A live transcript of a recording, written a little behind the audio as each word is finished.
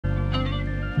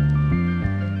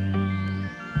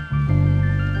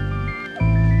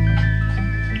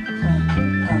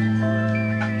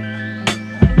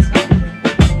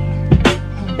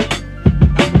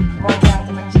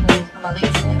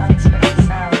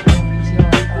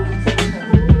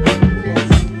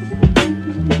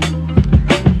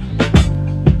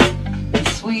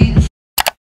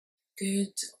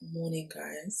morning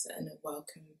guys, and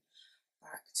welcome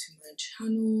back to my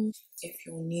channel. If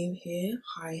you're new here,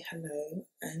 hi, hello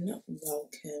and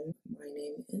welcome. My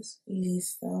name is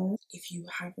Lisa. If you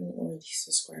haven't already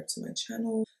subscribed to my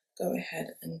channel, go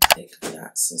ahead and click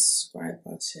that subscribe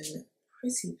button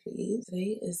pretty please.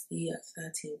 Today is the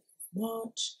 13th of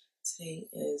March. Today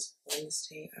is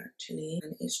Wednesday actually,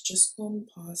 and it's just gone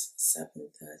past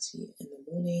 7:30 in the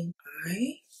morning.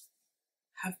 I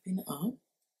have been up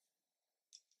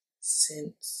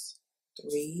since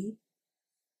 3:50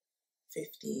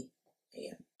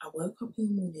 a.m. I woke up in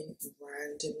the morning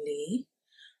randomly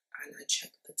and I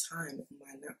checked the time on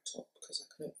my laptop because I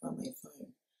couldn't find my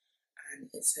phone, and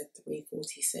it said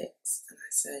 3:46, and I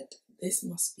said this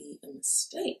must be a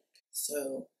mistake.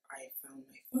 So I found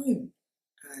my phone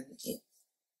and it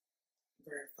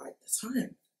verified the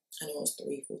time and it was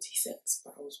 3:46,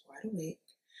 but I was wide awake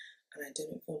and I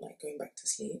didn't feel like going back to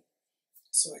sleep.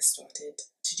 So I started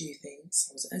to do things.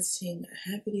 I was editing a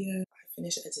hair video. I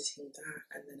finished editing that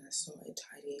and then I started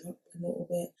tidying up a little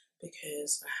bit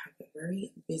because I have a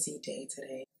very busy day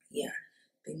today. Yeah,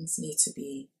 things need to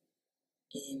be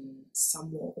in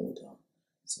somewhat order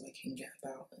so I can get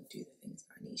about and do the things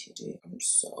I need to do. I'm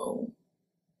so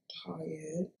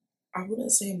tired. I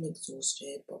wouldn't say I'm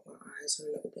exhausted, but my eyes are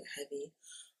a little bit heavy,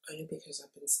 only because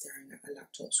I've been staring at a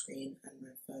laptop screen and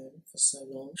my phone for so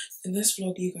long. In this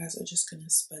vlog, you guys are just going to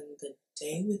spend the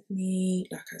day with me.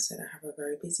 Like I said, I have a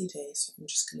very busy day, so I'm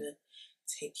just going to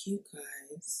take you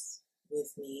guys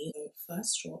with me. The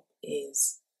first stop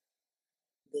is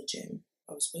the gym.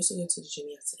 I was supposed to go to the gym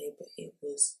yesterday, but it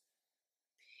was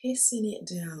pissing it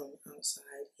down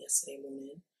outside yesterday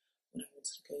morning when I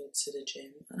wanted to go to the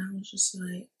gym, and I was just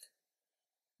like,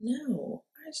 no,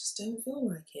 I just don't feel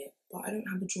like it. But I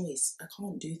don't have a choice. I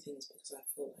can't do things because I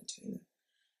feel like doing them.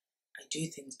 I do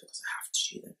things because I have to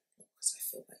do them, not because I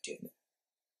feel like doing them.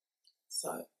 So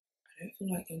I don't feel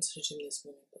like going to the gym this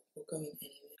morning, but we're going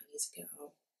anyway. I need to get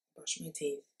up, brush my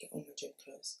teeth, get on my gym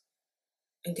clothes,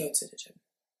 and go to the gym.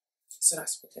 So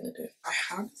that's what we're gonna do. I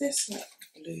have this like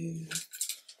blue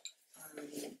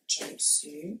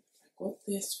jumpsuit. I got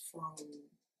this from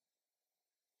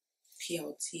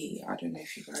PLT. I don't know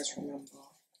if you guys remember,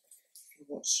 if you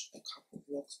watched a couple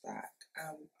vlogs back.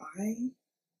 I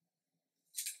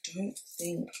don't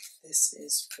think this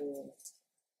is for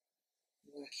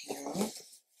working out,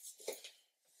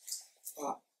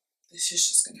 but this is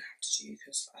just gonna have to do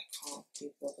because I can't be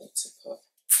bothered to put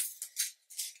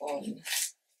on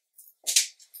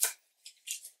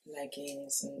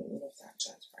leggings and all of that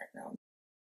jazz right now.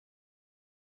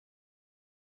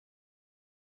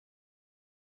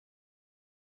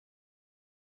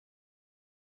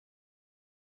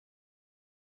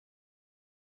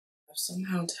 I've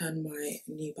somehow turned my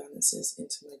New Balances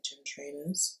into my gym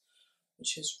trainers,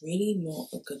 which is really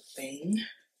not a good thing.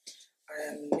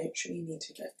 I literally need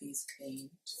to get these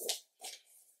cleaned.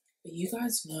 But you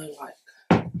guys know, like,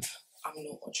 I'm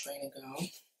not a trainer girl.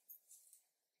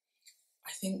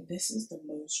 I think this is the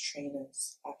most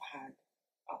trainers I've had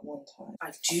at one time.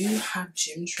 I do have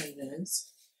gym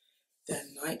trainers. They're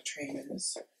Nike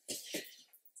trainers.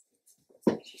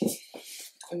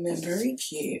 And they're very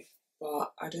cute,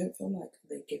 but I don't feel like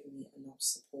they give me enough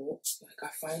support. Like, I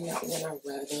find that when I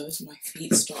wear those, my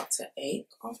feet start to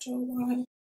ache after a while.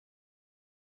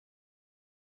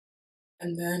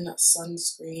 And then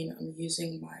sunscreen, I'm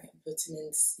using my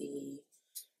vitamin C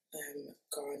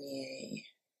Garnier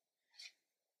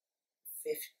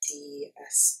 50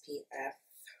 SPF.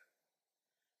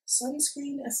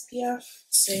 Sunscreen, SPF,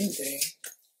 same thing.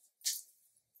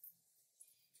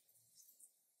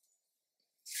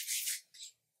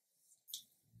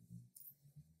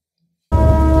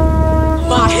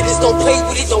 My hitters don't play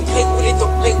with it, don't play with it,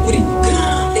 don't play with it.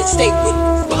 They stay with it.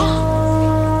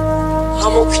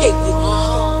 I'm okay with it.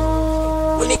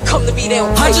 When they come to me, they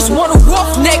don't play. I just want a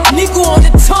rough neck nigga on the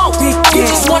tongue. You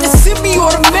just wanna send me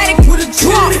automatic with a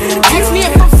drum. Ask me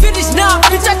if I'm finished, nah,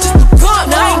 bitch, I just begun.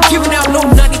 I ain't giving out no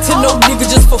nutty to no nigga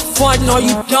just for fun. Are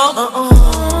you dumb?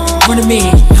 Run a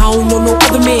man, I don't know no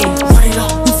other man.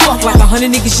 You fuck like 100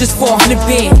 niggas just for 100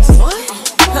 bands.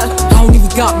 I don't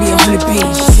even got me 100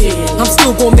 bands. I'm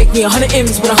still gonna make me 100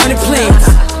 M's with 100 plans.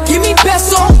 Give me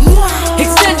peso,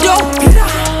 extendo.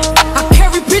 I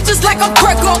carry bitches like I'm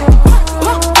Greco.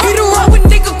 Beat her up with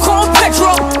nigga called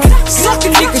Petro. Suck a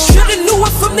nigga, shoulda knew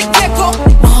it from the get-go.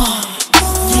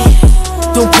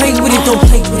 Don't play with it, don't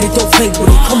play with it, don't play with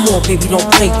it. Come on, baby,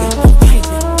 don't play with it.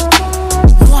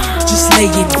 Just lay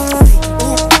in it.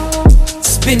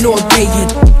 Spin all day in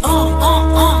it.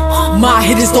 My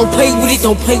hitters don't play with it,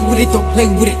 don't play with it, don't play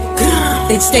with it.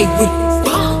 They stay with it.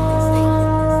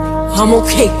 I'm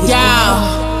okay with it.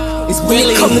 When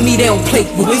they come to me, they don't play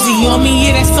with Wizzy on me,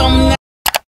 yeah, that's something.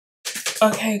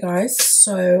 Okay guys,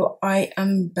 so I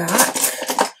am back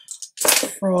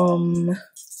from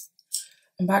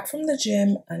the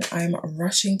gym and I'm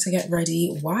rushing to get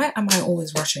ready. Why am I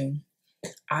always rushing?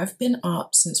 I've been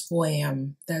up since 4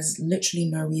 AM. There's literally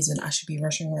no reason I should be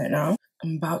rushing right now.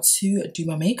 I'm about to do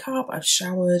my makeup. I've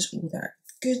showered, all that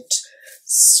good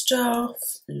stuff.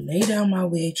 Lay down my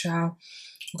wig, child.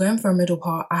 Going for a middle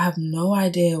part. I have no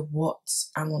idea what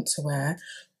I want to wear,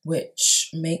 which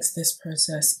makes this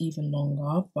process even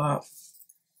longer, but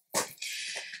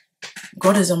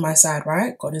God is on my side,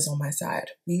 right? God is on my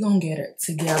side. We gonna get it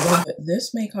together. But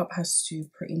this makeup has to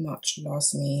pretty much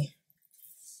last me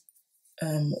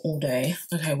all day.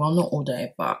 Okay, well, not all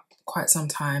day, but quite some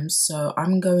time. So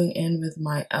I'm going in with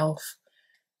my e.l.f.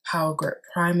 Power Grip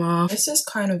Primer. This is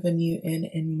kind of a new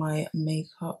in my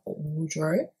makeup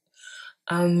wardrobe.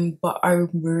 But I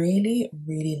really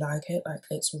like it. Like,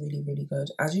 it's really good.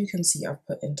 As you can see, I've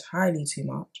put entirely too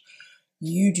much.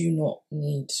 You do not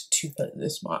need to put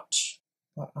this much,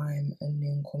 but I'm a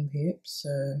nincompoop,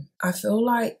 so I feel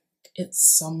like it's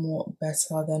somewhat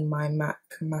better than my MAC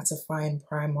mattifying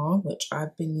primer, which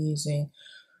I've been using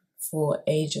for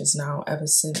ages now, ever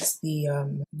since the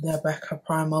Becca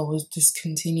primer was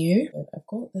discontinued. But I've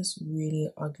got this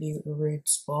really ugly rude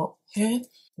spot here. I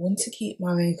want to keep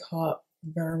my makeup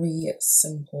very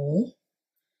simple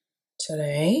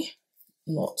today,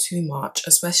 not too much,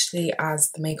 especially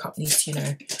as the makeup needs to, you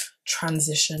know,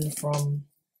 transition from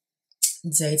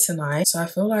day to night. So I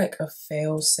feel like a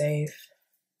fail-safe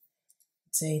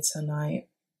day to night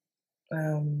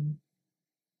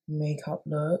makeup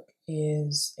look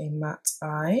is a matte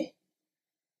eye,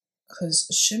 because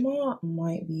shimmer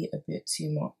might be a bit too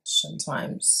much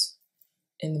sometimes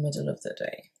in the middle of the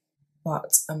day,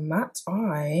 but a matte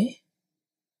eye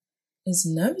is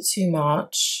never too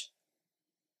much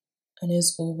and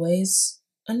is always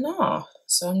enough.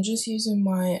 So I'm just using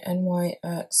my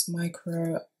NYX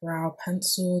Micro Brow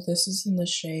Pencil. This is in the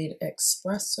shade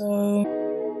Espresso.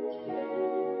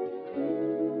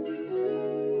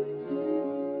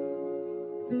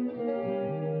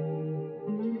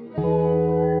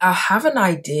 I have an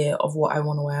idea of what I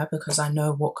want to wear because I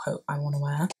know what coat I want to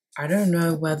wear. I don't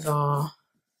know whether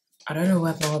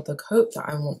the coat that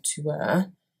I want to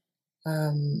wear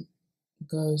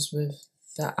goes with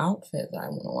the outfit that I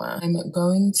want to wear. I'm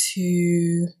going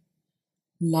to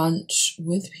lunch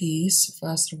with Peace,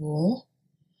 first of all.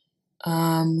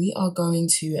 We are going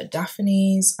to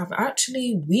Daphne's.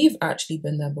 We've actually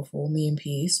been there before, me and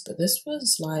Peace, but this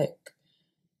was like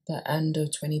the end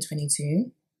of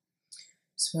 2022.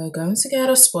 So we're going to get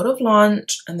a spot of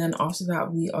lunch, and then after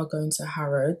that we are going to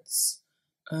Harrods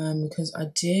because I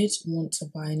did want to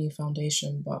buy a new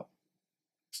foundation, but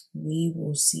we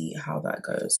will see how that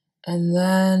goes. And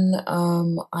then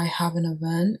I have an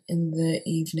event in the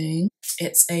evening.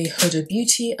 It's a Huda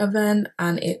Beauty event,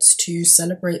 and it's to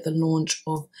celebrate the launch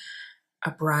of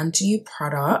a brand new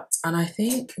product. And I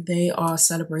think they are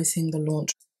celebrating the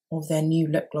launch of their new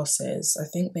lip glosses. I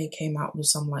think they came out with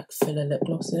some like filler lip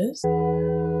glosses.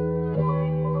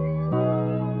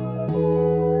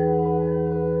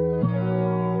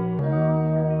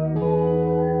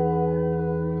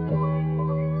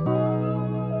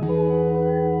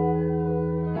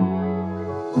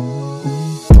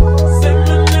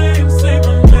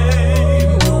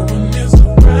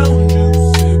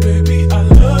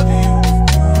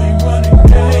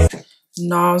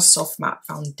 NARS Soft Matte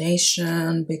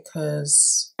Foundation,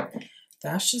 because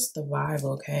that's just the vibe,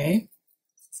 okay?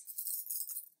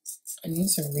 I need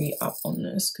to re-up on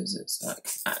this because it's like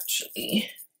actually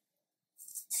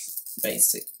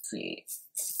basically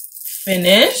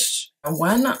finished.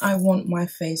 When I want my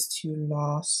face to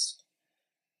last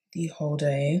the whole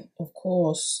day, of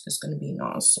course it's going to be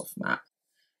NARS Soft Matte.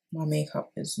 My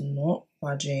makeup is not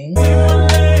budging.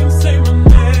 Say my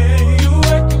name, you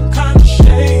acting kind of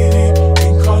shady.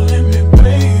 Ain't calling me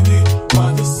baby,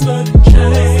 why the sudden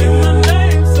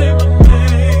change? Say my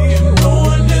name, if no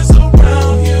one is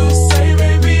around you, say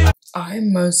baby. I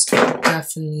most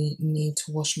definitely need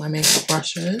to wash my makeup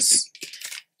brushes.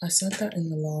 I said that in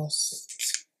the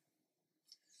last,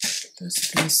 that's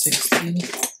 360.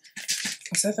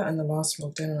 I said that in the last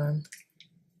vlog, didn't I?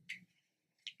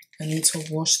 I need to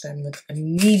wash them with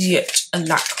immediate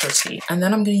alacrity. And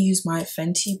then I'm going to use my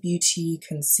Fenty Beauty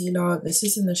concealer. This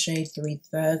is in the shade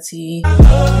 330. I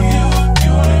love you,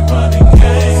 you ain't running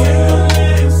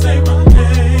game. Say my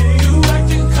name, you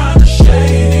acting kind of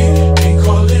shady. Ain't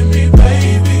calling me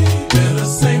baby, better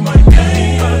say my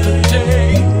name. Other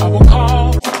day, I will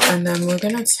call. And then we're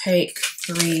going to take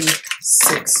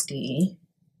 360.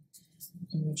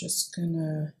 And we're just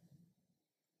gonna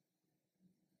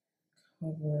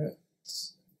cover it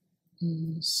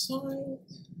on the side.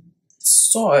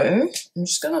 So I'm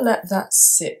just gonna let that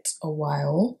sit a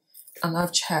while, and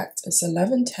I've checked, it's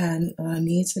 11:10 and I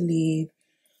need to leave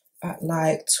at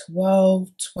like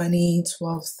 12:20,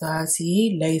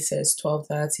 12:30, latest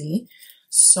 12:30.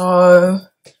 So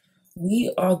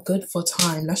we are good for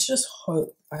time. Let's just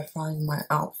hope I find my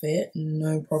outfit,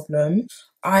 no problem.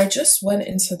 I just went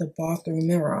into the bathroom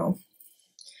mirror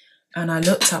and I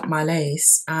looked at my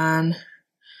lace, and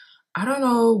I don't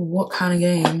know what kind of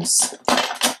games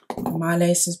my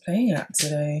lace is playing at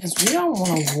today, because we don't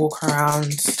want to walk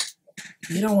around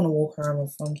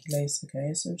with funky lace,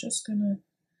 okay? So just gonna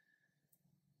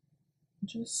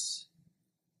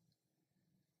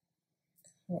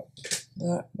cut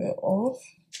that bit off.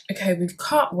 Okay, we've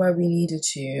cut where we needed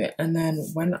to, and then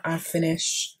when I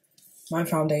finish my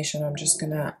foundation, I'm just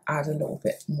gonna add a little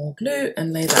bit more glue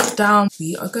and lay that down.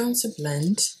 We are going to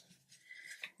blend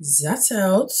that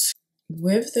out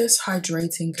with this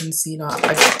hydrating concealer.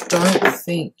 I don't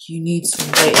think you need to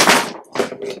wait.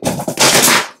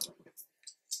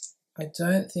 I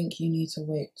don't think you need to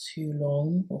wait too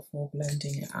long before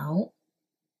blending it out,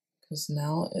 because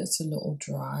now it's a little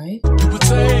dry. You would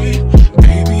say,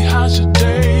 baby, how's your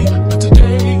day? But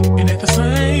today it ain't the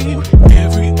same.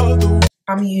 Every other.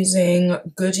 I'm using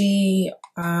Goody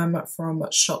from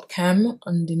Shop Chem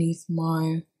underneath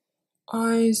my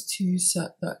eyes to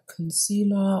set that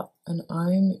concealer, and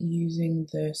I'm using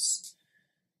this.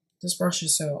 This brush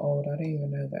is so old, I don't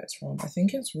even know where it's from. I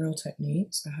think it's Real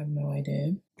Techniques, I have no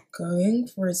idea. Going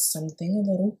for something a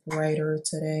little brighter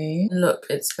today. Look,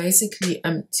 it's basically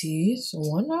empty, so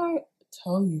when I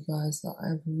tell you guys that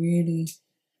I really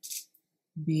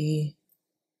be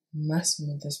messing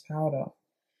with this powder,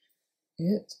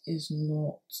 it is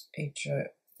not a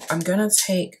joke. I'm gonna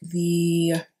take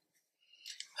the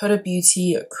Huda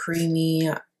Beauty Creamy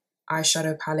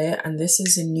eyeshadow palette, and this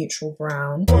is in neutral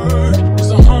brown.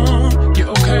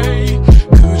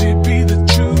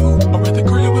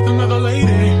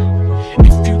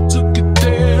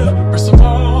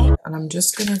 And I'm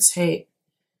just gonna take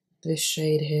this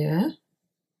shade here,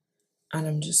 and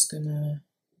I'm just gonna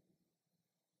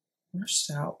brush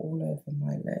it out all over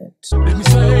my lid. Let me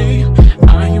say,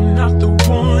 I am not the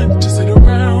one to sit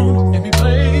around and be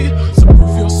played. So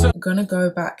prove yourself. I'm gonna go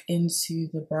back into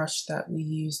the brush that we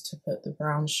used to put the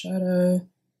brown shadow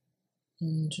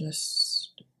and just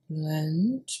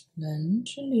blend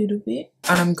a little bit.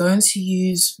 And I'm going to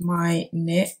use my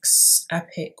NYX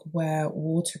Epic Wear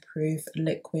Waterproof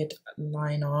Liquid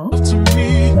Liner. To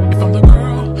me, if I'm the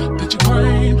girl that you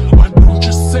claim, why don't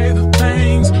you say the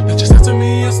things that you said to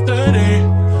me yesterday?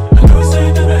 I know you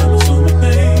say that I am assuming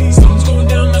things. Something's going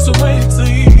down, that's the way it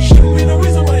seems. Shouldn't be no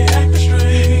reason why you're acting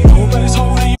straight. Nobody's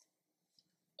holding you.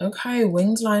 Okay,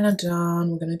 winged liner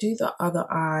done. We're gonna do the other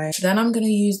eye. Then I'm gonna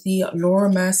use the Laura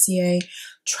Mercier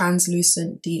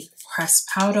Translucent Deep Pressed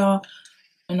Powder,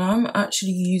 and I'm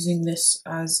actually using this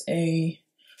as a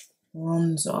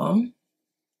bronzer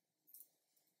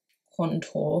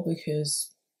contour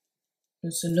because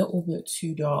it's a little bit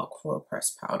too dark for a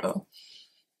pressed powder,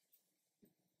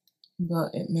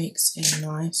 but it makes a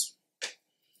nice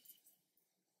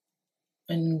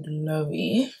and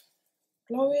glowing,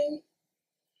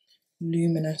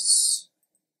 luminous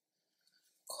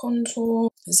contour.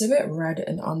 It's a bit red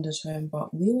in undertone,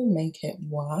 but we will make it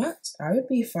work. I would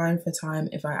be fine for time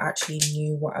if I actually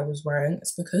knew what I was wearing.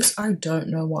 It's because I don't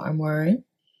know what I'm wearing.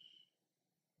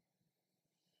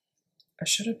 I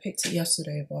should have picked it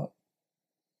yesterday, but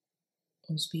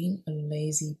I was being a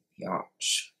lazy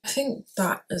biatch. I think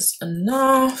that is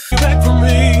enough.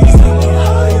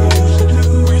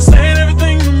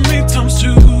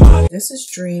 This is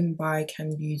Dream by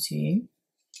Ken Beauty.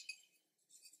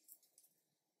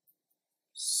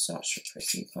 Such a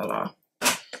pretty colour.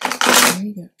 Let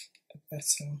me get a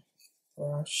better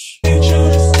brush.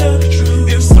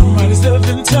 If somebody's there,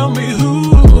 then tell me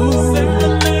who. Say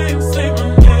my name, say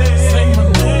my name, say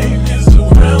my name is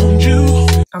around you.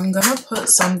 I'm gonna put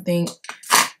something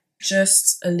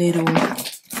just a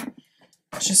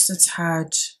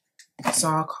tad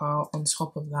darker on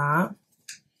top of that,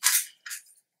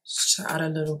 just to add a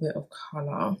little bit of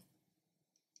colour.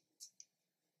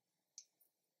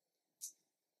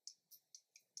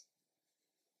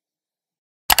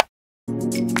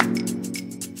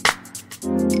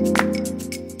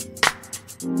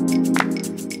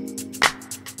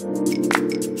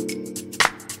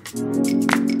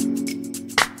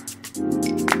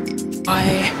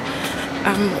 I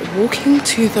am walking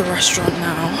to the restaurant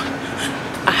now.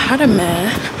 I had a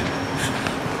mare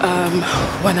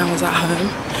when I was at home.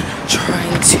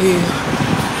 trying to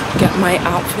get my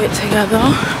outfit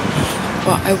together,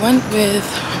 but I went with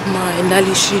my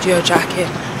Nelly Studio jacket,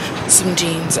 some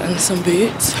jeans and some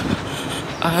boots.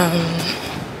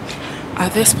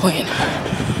 At this point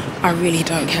I really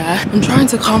don't care. I'm trying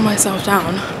to calm myself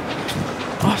down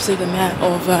after the mess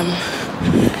of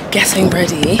getting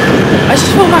ready. I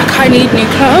just feel like I need new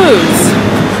clothes.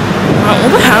 Like,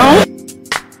 what the hell?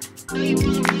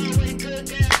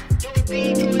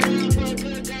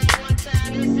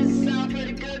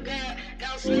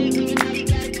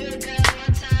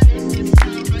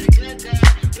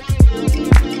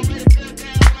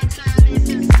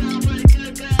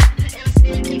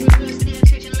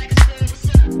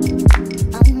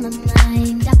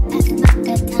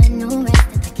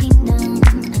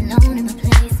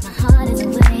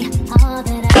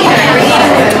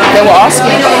 They were asking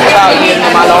me about you in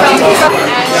my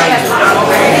last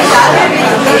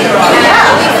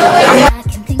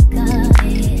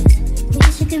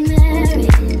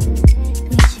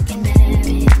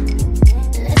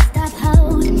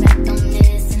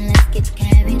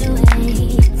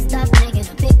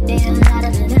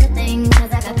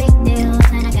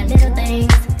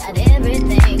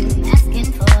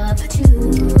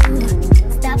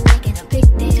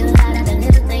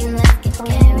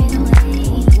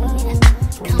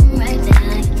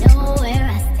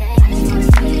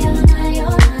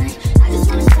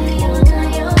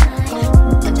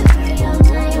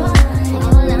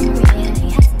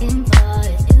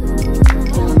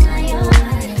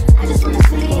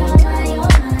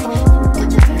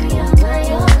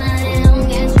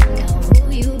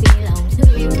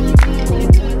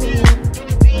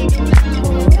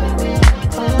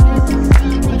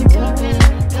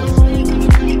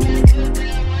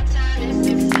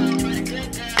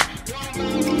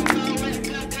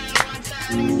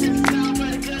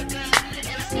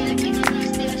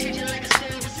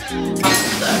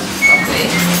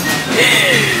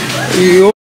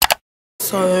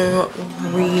So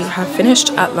we have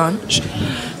finished at lunch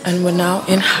and we're now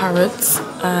in Harrods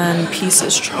and Peace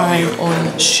is trying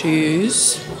on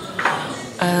shoes.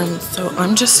 So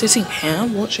I'm just sitting here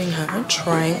watching her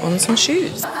trying on some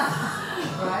shoes.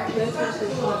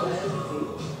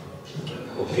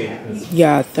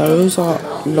 Yeah, those are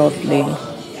lovely.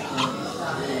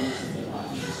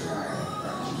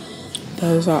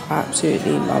 Those are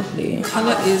absolutely lovely.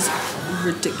 Colour is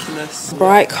ridiculous.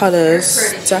 Bright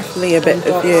colours, definitely a bit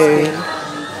of you.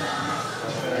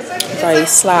 Very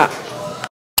slap.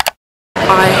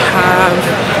 I have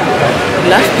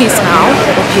left Peace now,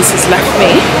 or Peace has left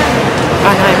me,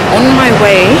 and I'm on my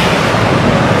way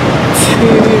to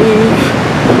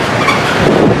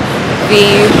the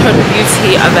Huda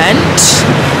Beauty event.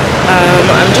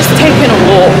 I'm just taking a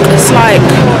walk. It's like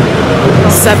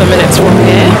 7 minutes from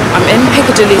here. I'm in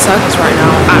Piccadilly Circus right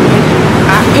now,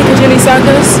 at Piccadilly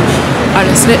Circus, and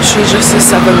it's literally just a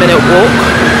 7-minute walk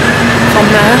from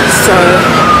there, so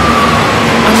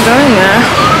I'm going there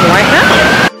right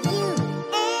now.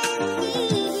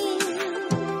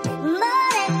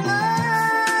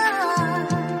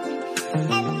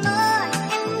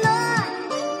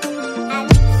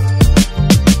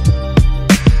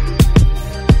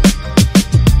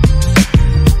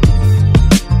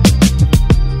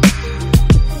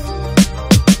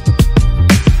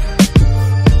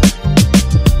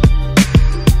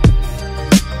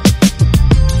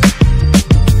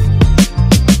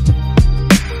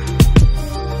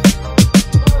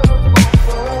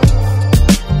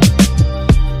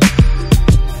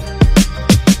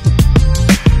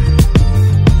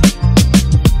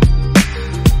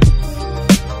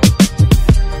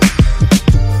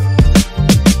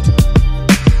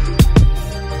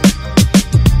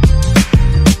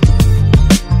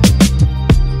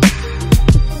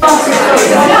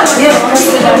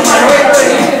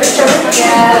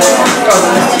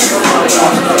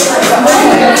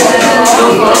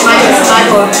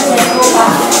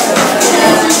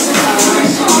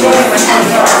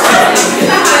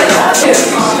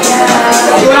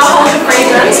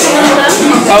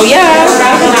 Oh yeah,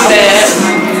 that's it.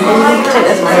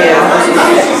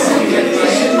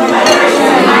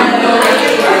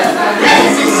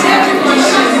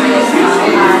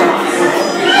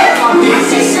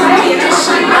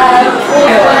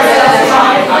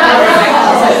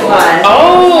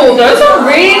 Oh, those are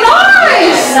really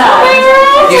nice. Oh my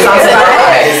God. You sound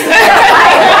surprised.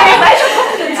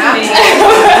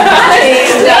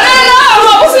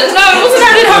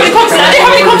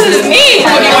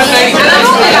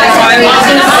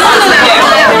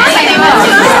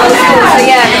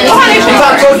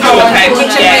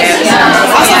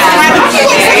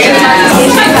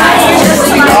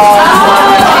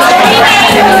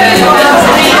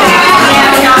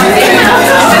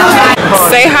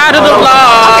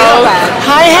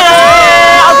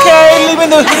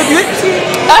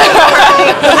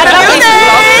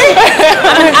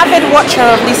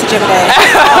 picture of Lisa Jimday.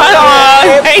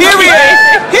 Period.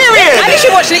 Period. I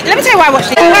literally watched it. Let me tell you why I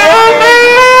watched it.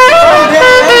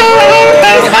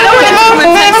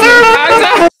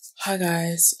 Hi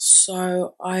guys,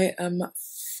 so I am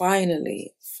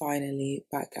finally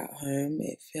back at home.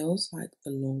 It feels like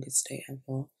the longest day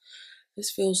ever.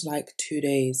 This feels like 2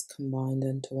 days combined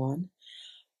into one.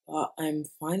 But I'm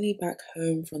finally back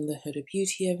home from the Huda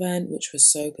Beauty event, which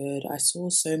was so good. I saw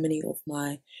so many of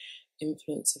my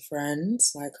influencer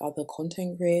friends, like other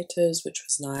content creators, which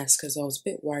was nice because I was a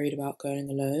bit worried about going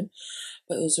alone.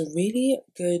 But it was a really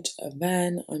good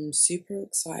event. I'm super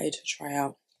excited to try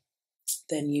out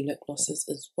their new lip glosses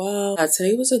as well.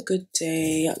 Today was a good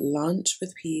day. Lunch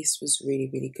with Peace was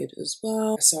really good as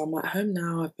well. So I'm at home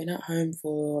now. I've been at home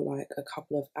for like a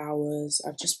couple of hours.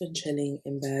 I've just been chilling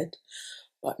in bed.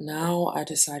 But now I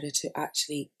decided to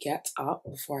actually get up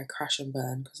before I crash and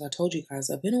burn, because I told you guys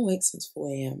I've been awake since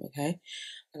 4 AM, okay?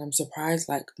 And I'm surprised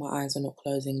like my eyes are not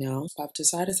closing now. So I've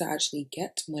decided to actually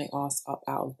get my ass up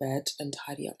out of bed and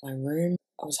tidy up my room.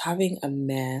 I was having a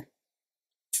mare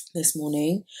this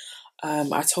morning.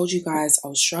 I told you guys I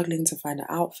was struggling to find an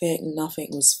outfit. Nothing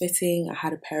was fitting. I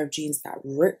had a pair of jeans that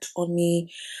ripped on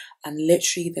me, and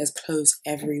literally there's clothes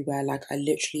everywhere. Like I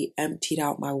literally emptied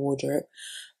out my wardrobe,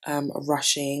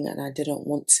 rushing, and I didn't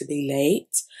want to be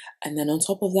late. And then on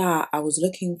top of that, I was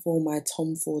looking for my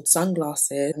Tom Ford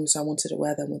sunglasses, so I wanted to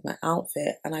wear them with my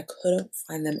outfit, and I couldn't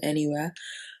find them anywhere.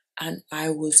 And I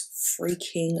was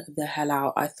freaking the hell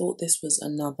out. I thought this was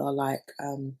another like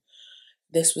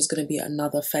this was going to be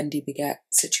another Fendi Baguette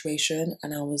situation,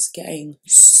 and I was getting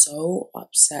so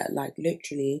upset. Like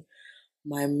literally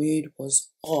my mood was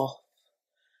off,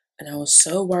 and I was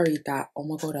so worried that, oh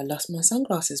my god, I lost my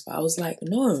sunglasses. But I was like,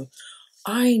 no,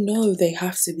 I know they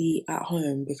have to be at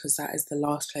home because that is the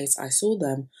last place I saw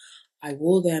them. I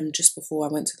wore them just before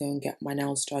I went to go and get my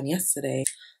nails done yesterday.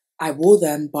 I wore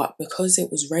them, but because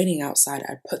it was raining outside,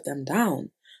 I put them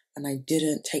down and I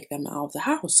didn't take them out of the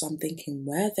house. So I'm thinking,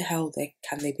 where the hell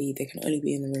can they be? They can only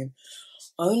be in the room.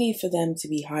 Only for them to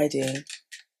be hiding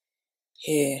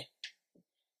here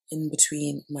in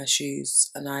between my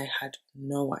shoes, and I had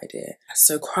no idea.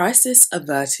 So crisis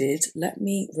averted. Let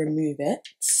me remove it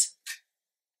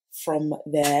from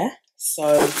there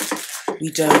so we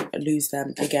don't lose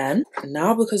them again. And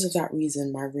now because of that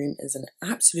reason, my room is an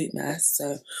absolute mess.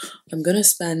 So I'm gonna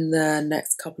spend the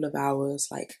next couple of hours,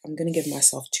 like I'm gonna give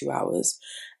myself 2 hours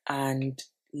and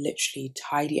literally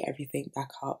tidy everything back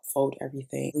up, fold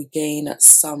everything, regain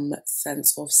some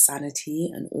sense of sanity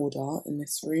and order in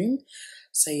this room.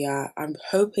 So yeah, I'm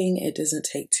hoping it doesn't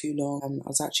take too long. I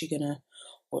was actually gonna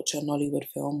watch a Nollywood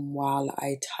film while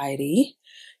I tidy.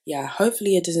 Yeah,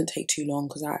 hopefully it doesn't take too long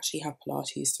because I actually have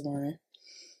Pilates tomorrow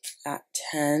at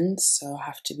 10, so I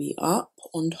have to be up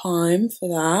on time for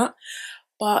that.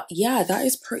 But yeah, that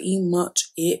is pretty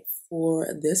much it for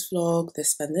this vlog,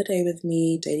 this spend the day with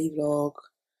me daily vlog.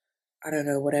 I don't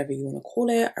know, whatever you want to call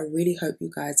it. I really hope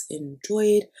you guys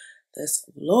enjoyed this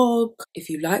vlog. If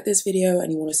you like this video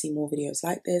and you want to see more videos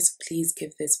like this, please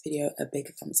give this video a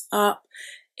big thumbs up.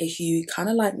 If you kind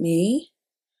of like me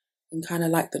and kind of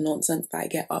like the nonsense that I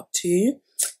get up to,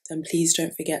 then please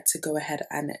don't forget to go ahead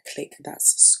and click that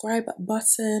subscribe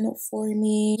button for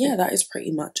me. Yeah, that is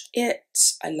pretty much it.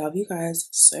 I love you guys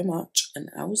so much,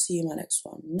 and I will see you in my next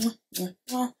one.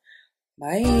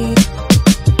 Bye.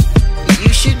 You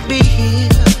should be here